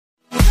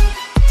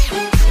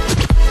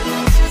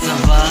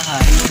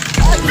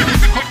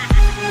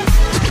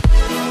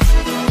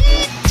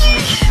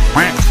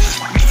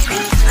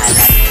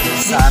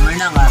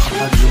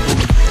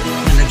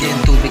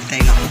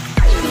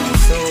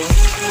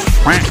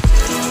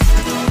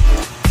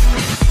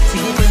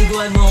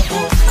paliguan mo ko.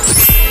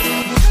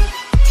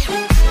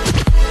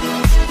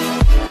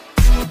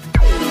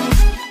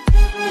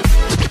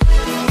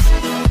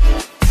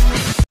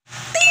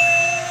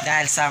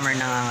 Dahil summer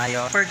na nga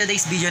ngayon. For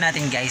today's video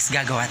natin guys,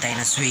 gagawa tayo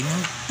ng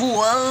swimming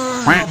pool.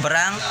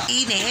 Sobrang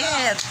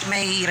init.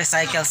 May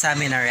recycle sa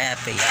amin na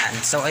rep. Ayan.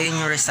 So ayun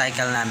yung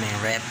recycle namin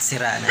rep.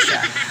 Sira na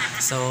siya.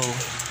 So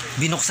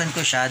binuksan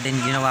ko siya. Then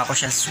ginawa ko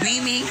siya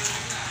swimming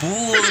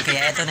pool.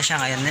 Kaya ito na siya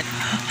ngayon.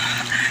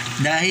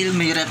 Dahil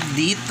may rep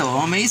dito,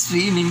 may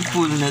swimming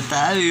pool na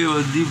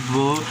tayo.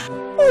 Diba?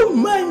 Oh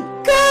my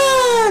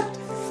God!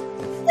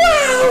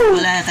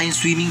 Wow! Wala na tayong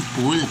swimming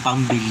pool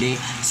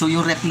pambili. So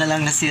yung rep na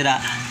lang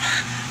nasira.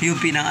 Yung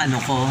pinang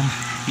ko,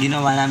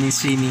 ginawa namin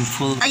swimming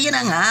pool. Ayan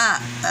na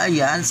nga.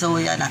 Ayan. So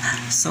ayan na.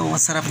 So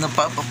masarap na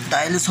pop-up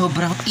dahil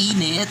sobrang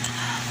init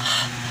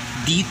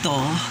dito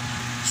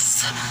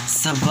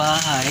sa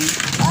bahay.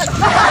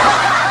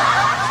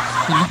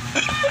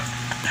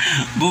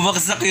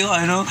 Bumagsak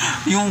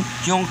yung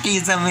yung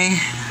kisame.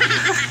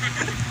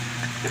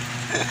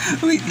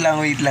 wait lang.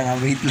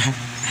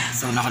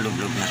 So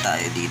nakalublog na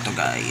tayo dito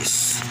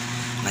guys.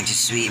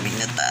 Nag-swimming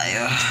na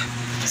tayo.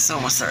 So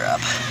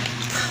masarap.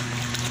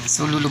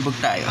 So lulubog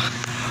tayo.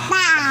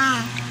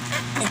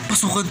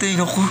 Pasukan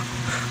tayo ako.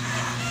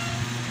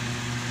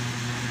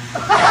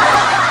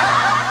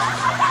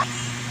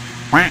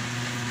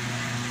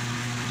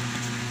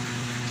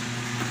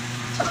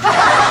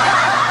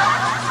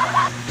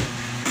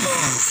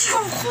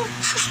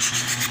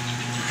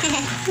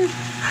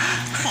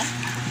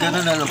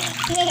 Ganun na lang.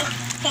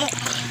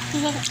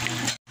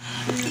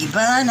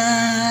 Iba na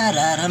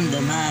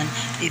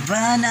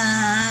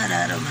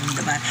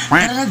nararamdaman.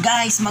 Tara na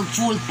guys, mag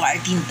full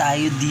party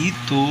tayo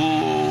dito.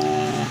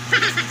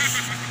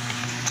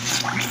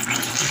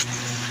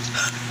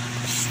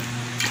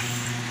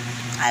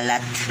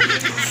 Alat.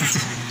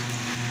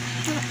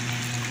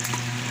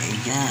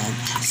 Ayan.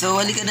 So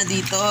halika na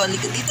dito.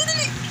 Halika dito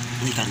dali.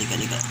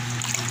 Halika.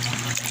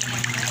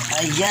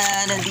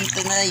 Ayan, nandito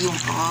na yung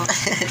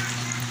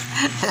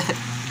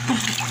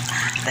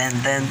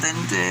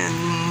ten.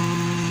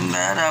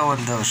 Narawan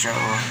daw siya,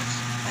 oh.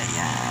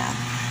 Ayan.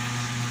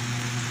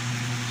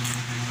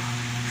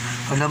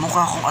 Wala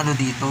mukha akong ano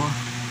dito.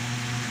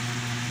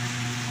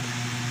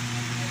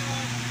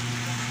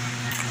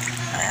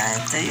 Ayan,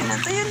 tayo na.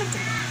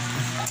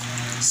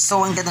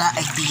 So, ang ganda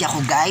na idea ko,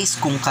 guys.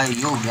 Kung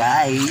kayo,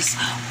 guys,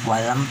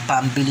 walang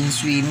pambiling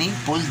swimming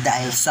pool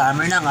dahil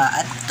summer na nga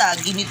at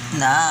taginit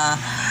na.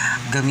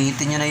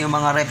 Gamitin nyo na yung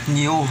mga rep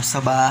nyo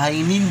sa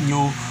bahay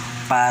ninyo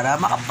para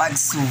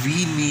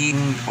makapag-swimming,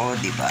 o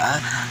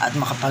diba? At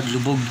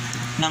makapaglubog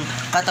ng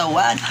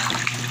katawan.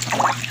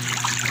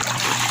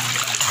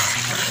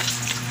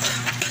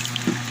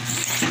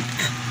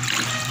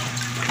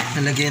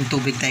 Nalagyan ng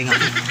tubig tayo nga.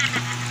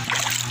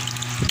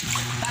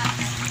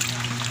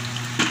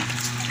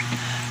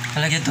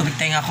 Nalagyan ng tubig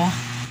tayo nga ako.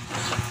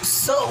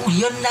 So,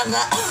 yun na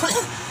nga.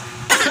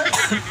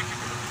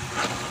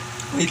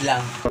 Wait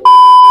lang.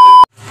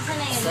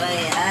 So,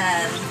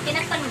 ayan.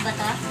 Tinakpan mo ba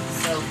to?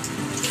 So,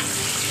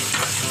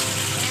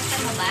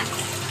 tinakpan mo ba?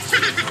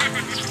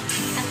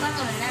 Takpan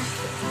mo na.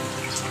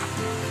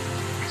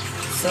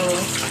 So,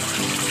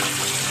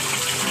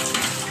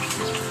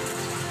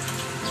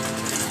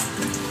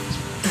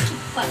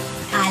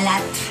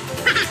 alat.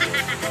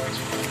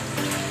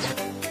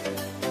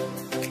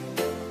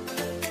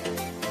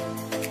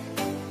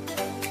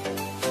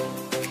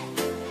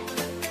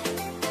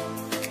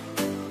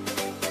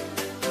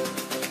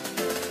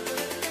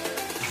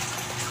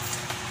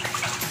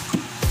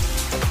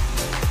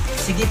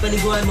 sige,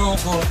 paliguan mo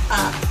ako.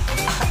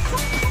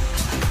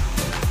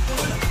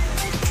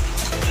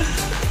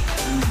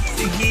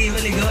 Sige,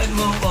 paliguan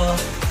mo ako.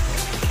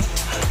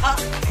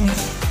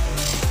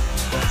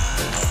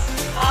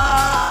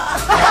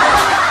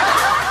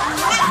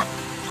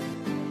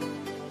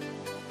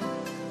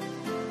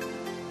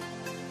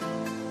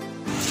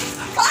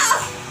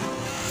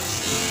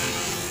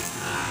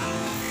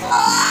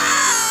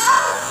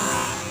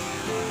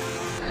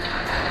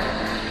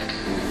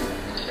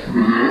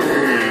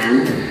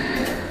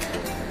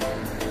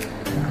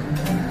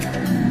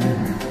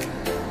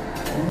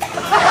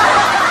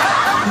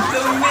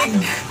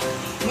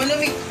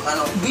 Malamig.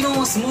 Ano?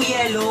 Binuhos mo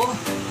yelo?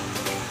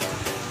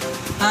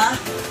 Ha?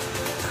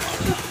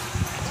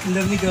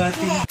 Lamig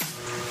ate.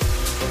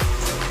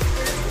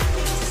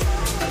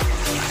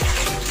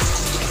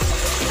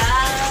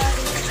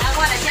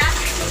 Nakakuha na siya?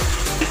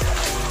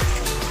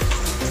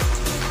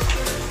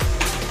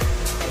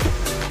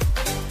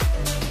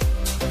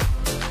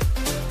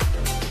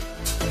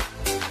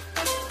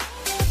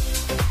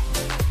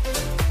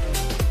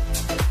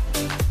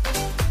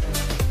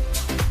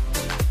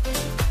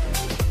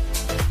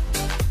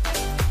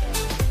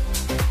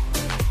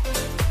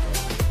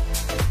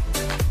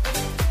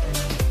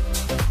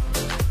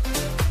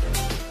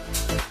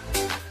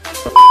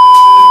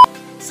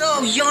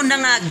 Yun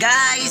na nga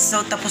guys.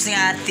 So tapos na yung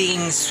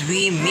ating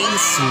swimming.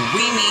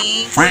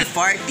 Full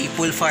party,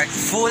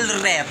 full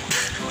rep.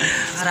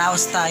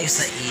 Araos tayo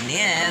sa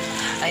init.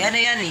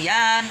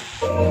 Ayan.